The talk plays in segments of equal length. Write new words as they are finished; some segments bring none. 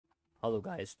Hello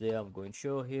guys, today I'm going to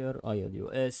show here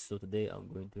ILUS. So today I'm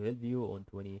going to help you on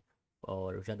 20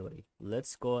 or January.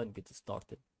 Let's go and get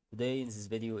started. Today in this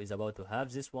video is about to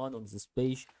have this one on this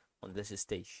page, on this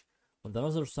stage. On the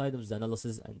other side of the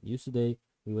analysis and use today,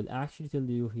 we will actually tell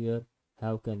you here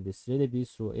how can this really be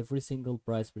through every single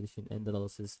price prediction and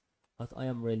analysis that I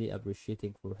am really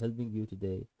appreciating for helping you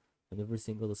today on every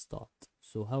single start.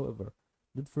 So however,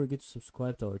 don't forget to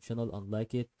subscribe to our channel and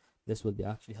like it. This will be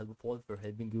actually helpful for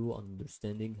helping you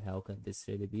understanding how can this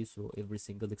really be through every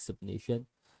single explanation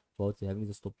about having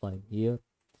the stop line here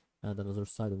and another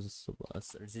side of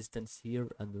the resistance here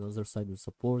and another side of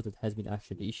support that has been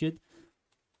actually issued.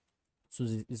 So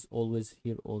this is always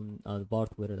here on the part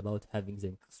where about having the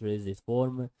increased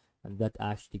form and that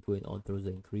actually going on through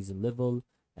the increasing level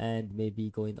and maybe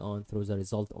going on through the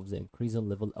result of the increasing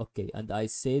level. Okay, and I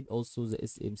said also the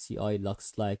SMCI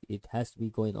looks like it has to be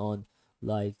going on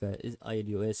like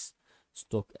ILUS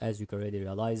stock, as you can already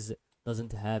realize,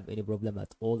 doesn't have any problem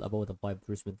at all about a pipe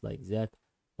treatment like that.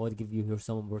 I want to give you here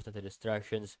some important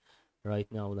illustrations right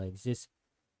now like this,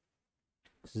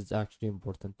 because it's actually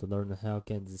important to learn how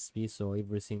can this be. So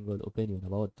every single opinion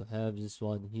about to have this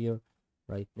one here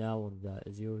right now on the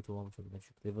 0 to 1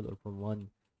 Fibonacci level, or from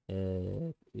 1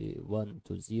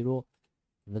 to 0.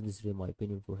 That is really my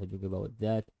opinion for helping about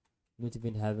that. Not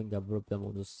even having a problem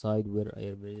on the side where I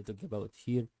am really talking about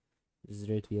here. This is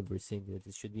really everything that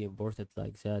it should be important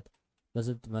like that.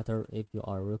 Doesn't matter if you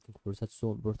are looking for such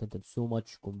so important and so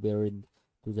much compared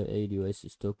to the ALUS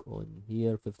stock on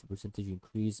here, 50%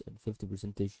 increase and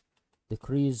 50%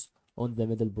 decrease on the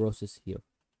middle process here.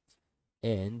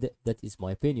 And that is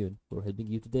my opinion for helping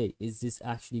you today. Is this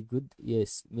actually good?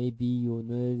 Yes. Maybe you're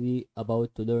really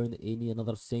about to learn any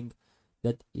another thing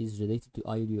that is related to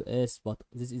ILUS, but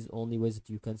this is only way that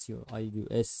you can see your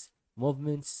ILUS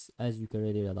movements, as you can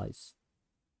really realize.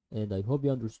 And I hope you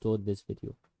understood this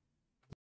video.